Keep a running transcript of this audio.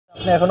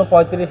এখনো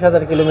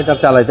 35,000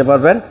 কিলোমিটার চালাইতে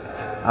পারবেন।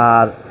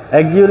 আর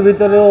এক্সিওর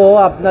ভিতরেও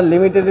আপনার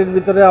লিমিটেডের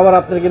ভিতরে আবার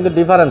আপনার কিন্তু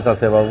ডিফারেন্স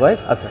আছে বাবু ভাই।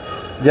 আচ্ছা,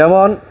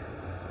 যেমন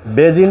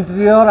বেজ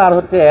ইন্টেরিয়র আর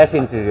হচ্ছে অ্যাশ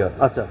ইন্টেরিয়র।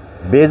 আচ্ছা,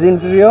 বেজ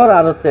ইন্টেরিয়র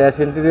আর হচ্ছে অ্যাশ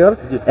ইন্টেরিয়র।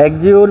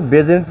 এক্সিওর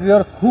বেজ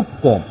ইন্টেরিয়র খুব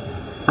কম,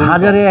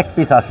 হাজারে এক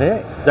পিস আসে।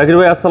 জাকির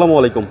ভাই আসসালামু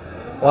আলাইকুম।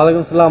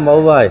 ওয়ালাইকুম সালাম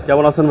বাবু ভাই,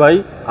 কেমন আছেন ভাই?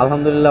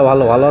 আলহামদুলিল্লাহ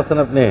ভালো। ভালো আছেন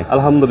আপনি?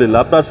 আলহামদুলিল্লাহ।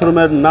 আপনার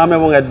শোরুমের নাম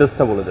এবং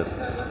অ্যাড্রেসটা বলে দেন।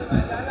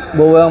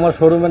 বাবু ভাই, আমার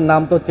শোরুমের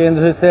নাম তো চেঞ্জ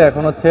হয়েছে,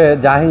 এখন হচ্ছে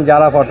জাহিন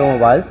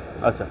অটোমোবাইলস।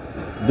 আচ্ছা,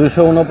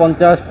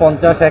 249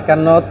 50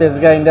 51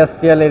 তেজগাঁ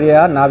ইন্ডাস্ট্রিয়াল এরিয়া,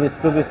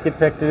 নাবিস্টু বিস্কিট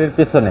ফ্যাক্টরির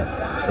পিছনে,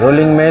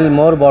 রোলিং মেল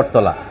মোড়,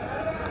 বটতলা।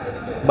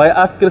 ভাই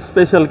আজকের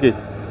স্পেশাল কি?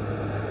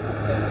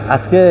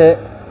 আজকে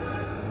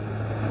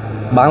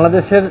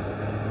বাংলাদেশের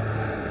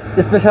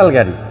স্পেশাল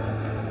গাড়ি,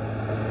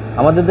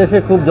 আমাদের দেশে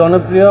খুব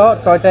জনপ্রিয়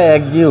টয়টা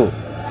এক্সিও।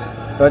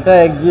 টয়টা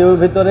এক্সিওর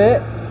ভিতরে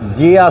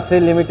জি আছে,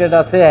 লিমিটেড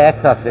আছে,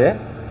 এক্স আছে।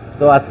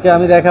 তো আজকে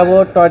আমি দেখাবো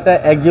টয়টা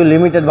এক্সিও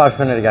লিমিটেড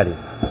ভার্সনের গাড়ি।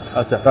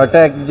 আচ্ছা, Toyota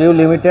Axio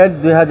limited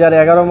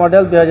 2011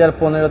 model,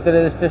 2015তে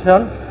registration,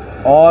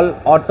 all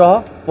auto,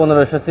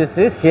 1500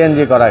 CC,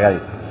 CNG করা গাড়ি।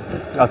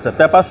 আচ্ছা,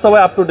 পেপারস তো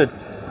ভাই up to date?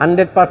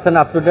 100%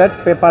 up to date.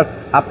 Papers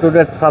up to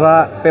date ছাড়া,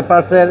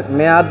 পেপারসের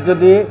মেয়াদ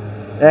যদি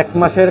 1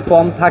 মাসের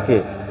কম থাকে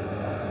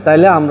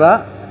তাইলে আমরা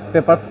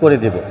পেপারস করে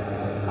দিব।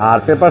 আর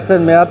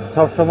পেপারসের মেয়াদ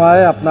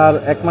সবসময় আপনার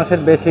 1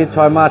 মাসের বেশি,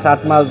 6 মাস,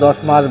 8 মাস, 10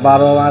 মাস,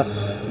 12 মাস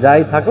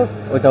যাই থাকুক,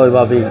 ওইটা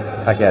ওইভাবেই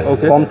থাকে আর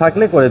Okay. কম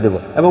থাকলে করে দেব।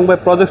 এবং ভাই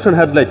প্রজেকশন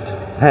হেডলাইট?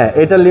 হ্যাঁ,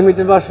 এটা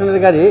লিমিটেড ভার্সনের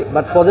গাড়ি,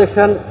 বাট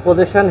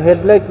প্রজেকশন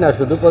হেডলাইট না,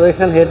 শুধু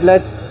প্রজেকশন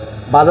হেডলাইট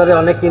বাজারে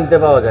অনেক কিনতে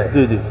পাওয়া যায়।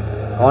 জি জি,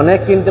 অনেক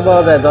কিনতে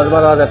পাওয়া যায়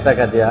 10-12 হাজার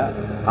টাকা দেওয়া।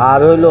 আর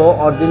হইলো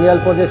অরিজিনাল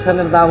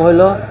প্রজেকশনের দাম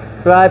হইলো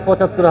প্রায়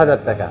 75,000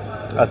 টাকা।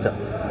 আচ্ছা,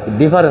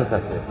 ডিফারেন্স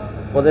আছে।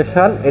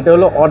 প্রজেকশন এটা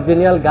হলো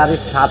অরিজিনাল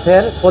গাড়ির সাথে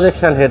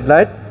প্রজেকশন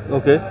হেডলাইট।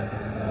 ওকে।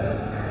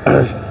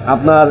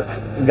 আপনার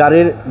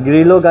গাড়ির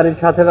গ্রিলও গাড়ির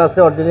সাথে আছে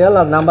অরিজিনাল।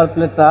 আর নাম্বার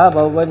প্লেটটা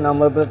বাবু ভাই,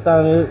 নাম্বার প্লেটটা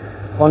আমি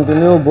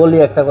কন্টিনিউ বলি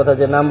একটা কথা,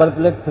 যে নাম্বার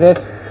প্লেট ফ্রেশ,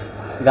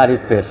 গাড়ি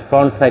fresh,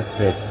 front side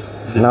fresh.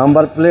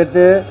 Number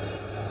প্লেটে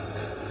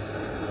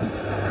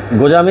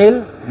গোজামিল,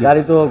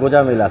 গাড়ি তো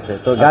গোজামিল আছে।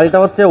 তো গাড়িটা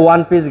হচ্ছে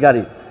ওয়ান পিস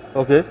গাড়ি।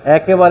 ওকে,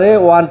 একেবারে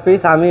ওয়ান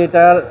পিস। আমি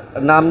এটার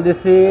নাম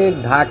দিছি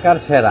ঢাকার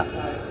সেরা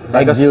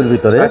এক্সিওর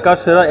ভিতরে। ঢাকার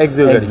সেরা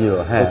এক্সিও গাড়ি।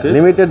 হ্যাঁ, ওকে।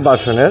 লিমিটেড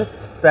ভার্সনের।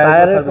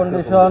 টায়ারের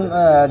কন্ডিশন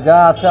যা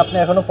আছে, আপনি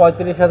এখনো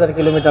 35,000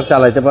 কিলোমিটার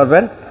চালাইতে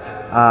পারবেন।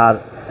 আর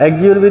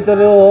এক্সিওর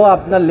ভিতরেও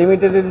আপনার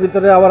লিমিটেডের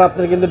ভিতরে আবার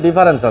আপনার কিন্তু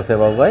ডিফারেন্স আছে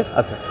বাবু ভাই।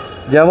 আচ্ছা,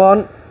 যেমন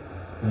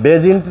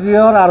বেজ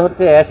ইন্টেরিয়র আর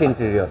হচ্ছে অ্যাশ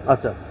ইন্টেরিয়র।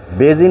 আচ্ছা,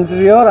 বেজ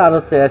ইন্টেরিয়র আর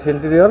হচ্ছে অ্যাশ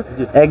ইন্টেরিয়র।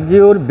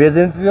 এক্সিওর বেজ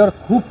ইন্টেরিয়র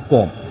খুব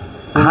কম,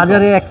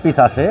 হাজারে এক পিস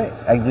আসে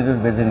এক্সিওর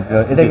বেজ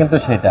ইন্টেরিয়র। এটা কিন্তু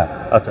সেটা।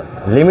 আচ্ছা,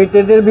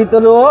 লিমিটেডের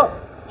ভিতরেও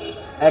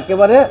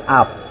একেবারে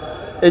আপ,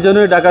 এই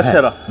জন্যই ঢাকার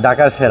সেরা।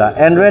 ঢাকার সেরা।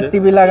 অ্যান্ড্রয়েড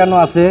টিভি লাগানো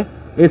আছে,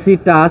 AC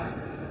touch,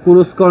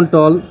 cruise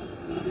control,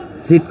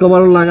 seat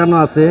কভারও লাগানো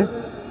আছে,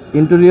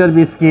 ইন্টেরিয়র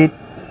বিস্কিট,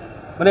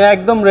 মানে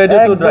একদম ready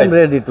to drive.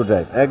 Ready to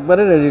drive,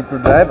 একবারে রেডি টু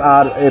ড্রাইভ।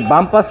 আর এই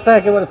বাম্পাসটা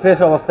একেবারে ফ্রেশ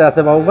অবস্থায়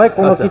আছে বাবু ভাই,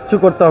 কোনো আচ্ছা। কিচ্ছু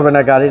করতে হবে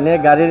না গাড়ি নিয়ে।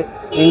 গাড়ির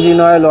engine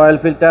oil, oil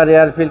filter,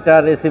 air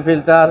filter, AC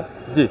filter,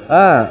 জি,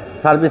 হ্যাঁ,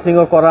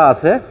 সার্ভিসিংও করা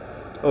আছে।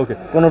 ওকে।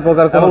 কোনো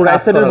প্রকার এবং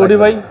রাইট সাইডের বডি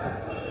ভাই?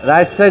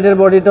 রাইট সাইডের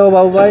বডিটাও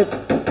বাবু ভাই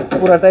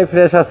পুরাটাই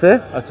ফ্রেশ আছে।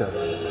 আচ্ছা,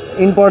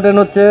 ইম্পর্টেন্ট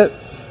হচ্ছে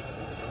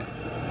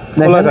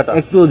খোলাকাটা।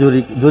 একটু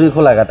ঝুরি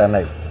খোলা কাটা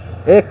নাই,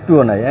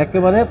 একটুও নাই,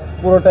 একেবারে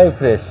পুরোটাই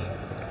ফ্রেশ।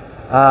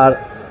 আর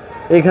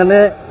এখানে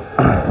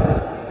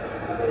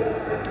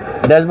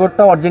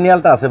ড্যাশবোর্ডটা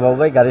অরিজিনালটা আছে বাবু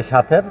ভাই, গাড়ির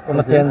সাথে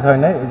কোনো চেঞ্জ হয়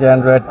নাই। এই যে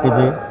অ্যান্ড্রয়েড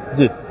টিভি,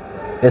 জি,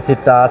 এসি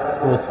টাচ,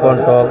 ক্রুজ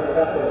কন্ট্রোল,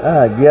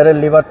 হ্যাঁ, গিয়ারের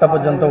লিভারটা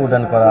পর্যন্ত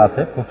উডেন করা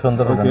আছে, খুব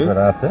সুন্দর উডেন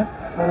করা আছে।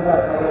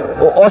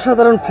 ও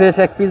অসাধারণ ফ্রেশ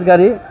এক পিস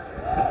গাড়ি।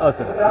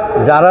 আচ্ছা,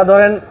 যারা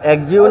ধরেন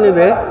এক্সিও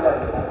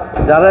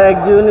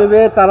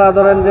নিবে, তারা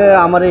ধরেন যে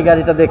আমার এই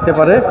গাড়িটা দেখতে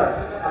পারে,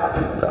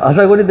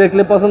 আশা করি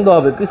দেখলে পছন্দ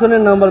হবে।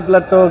 পিছনের নাম্বার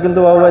প্লেটটাও কিন্তু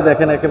বাবু ভাই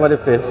দেখেন একেবারে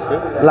ফ্রেশ,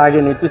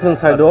 লাগেনি পিছন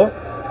সাইডও।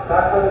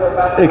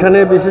 এখানে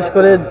বিশেষ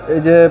করে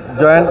এই যে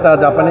জয়েন্টটা,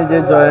 জাপানি যে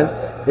জয়েন্ট,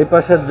 এই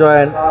পাশের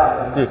জয়েন্ট,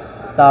 জি,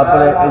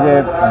 তারপরে এই যে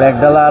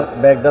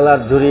ব্যাগডালার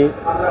ঝুড়ি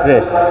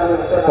ফ্রেশ,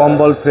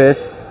 কম্বল ফ্রেশ,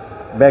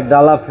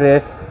 ব্যাগডালা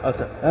ফ্রেশ।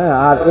 আচ্ছা, হ্যাঁ,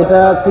 আর এটা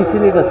 60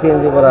 লিটার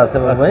সিএনজি করা আছে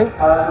বাবু ভাই,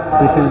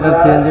 60 লিটার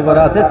সিএনজি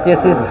করা আছে।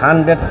 চেসিস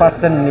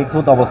 100%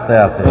 নিখুঁত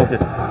অবস্থায় আছে। ওকে।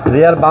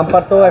 রিয়ার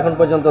বাম্পারটাও এখন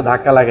পর্যন্ত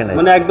ধাক্কা লাগে নাই,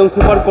 মানে একদম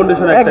সুপার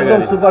কন্ডিশন একটা একদম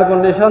গাড়ি। সুপার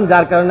কন্ডিশন,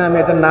 যার কারণে আমি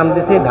এটার নাম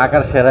দিছি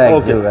ঢাকার সেরা ওকে।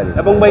 এক্সিও গাড়ি।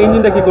 এবং ভাই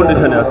ইঞ্জিনটা কি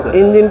কন্ডিশনে আছে?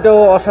 ইঞ্জিনটাও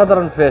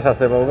অসাধারণ ফ্রেশ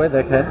আছে বাবু ভাই,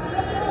 দেখেন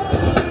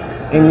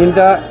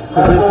ইঞ্জিনটা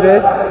খুবই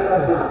ফ্রেশ।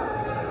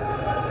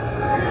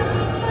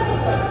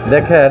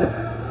 দেখেন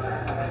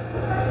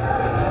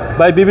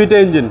ভাই বিবিটি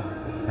ইঞ্জিন?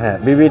 হ্যাঁ,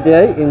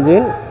 বিবিটিআই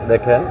ইঞ্জিন।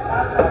 দেখেন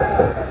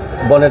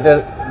বনেটের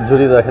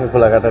ঝুড়ি দেখেন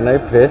খোলা কাটা নাই,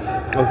 ফ্রেশ।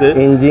 ওকে।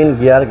 ইঞ্জিন,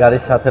 গিয়ার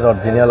গাড়ির সাথে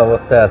অরিজিনাল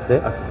অবস্থায় আছে।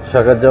 আচ্ছা।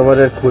 শকেট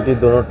জবরের খুঁটি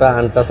দুটোটা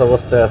আনটাচ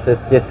অবস্থায় আছে।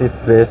 Chassis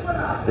fresh,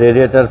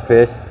 radiator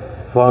fresh,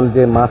 front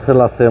যে মাসেল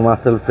আছে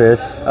মাসেল ফ্রেশ।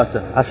 আচ্ছা,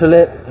 আসলে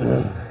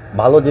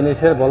ভালো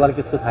জিনিসের বলার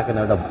কিছু থাকে না,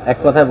 ওটা এক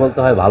কথায় বলতে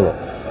হয় ভালো।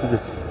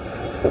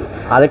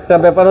 আরেকটা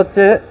ব্যাপার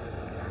হচ্ছে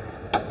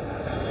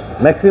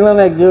ম্যাক্সিমাম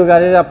এক্সিও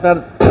গাড়ির আপনার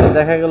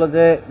দেখা গেল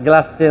যে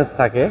গ্লাস চেঞ্জ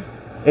থাকে,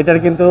 এটার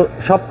কিন্তু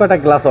সবকটা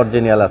গ্লাস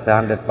অরিজিনাল আছে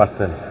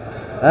 100%।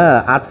 হ্যাঁ,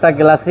 8টা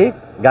গ্লাসই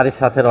গাড়ির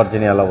সাথে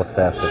অরিজিনাল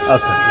অবস্থায় আছে।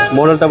 আচ্ছা,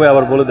 মডেলটা ভাই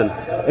আবার বলে দেন।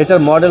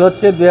 এটার মডেল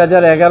হচ্ছে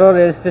 2011,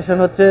 রেজিস্ট্রেশন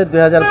হচ্ছে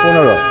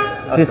 2015,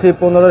 CC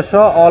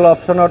 1500, all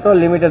option auto,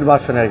 limited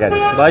ভার্সনের গাড়ি।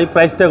 ভাই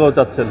প্রাইসটা কত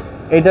চাচ্ছেন?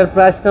 এটার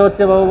প্রাইসটা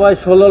হচ্ছে বাবু ভাই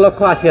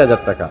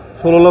 16,80,000 টাকা।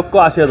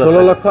 16,80,000।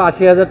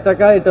 16,80,000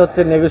 টাকা। এটা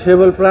হচ্ছে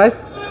নেগোসিয়েবল প্রাইস,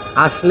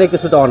 আসলে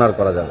কিছুটা অনার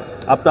করা যাবে।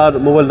 আপনার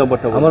মোবাইল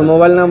নাম্বারটা বলুন। আমার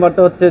মোবাইল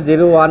নাম্বারটা হচ্ছে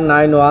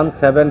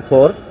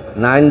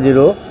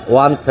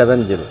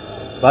 01917490,170।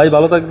 ভাই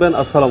ভালো থাকবেন,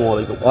 আসসালামু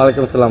আলাইকুম।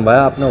 ওয়ালাইকুম আসসালাম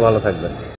ভাইয়া, আপনিও ভালো থাকবেন।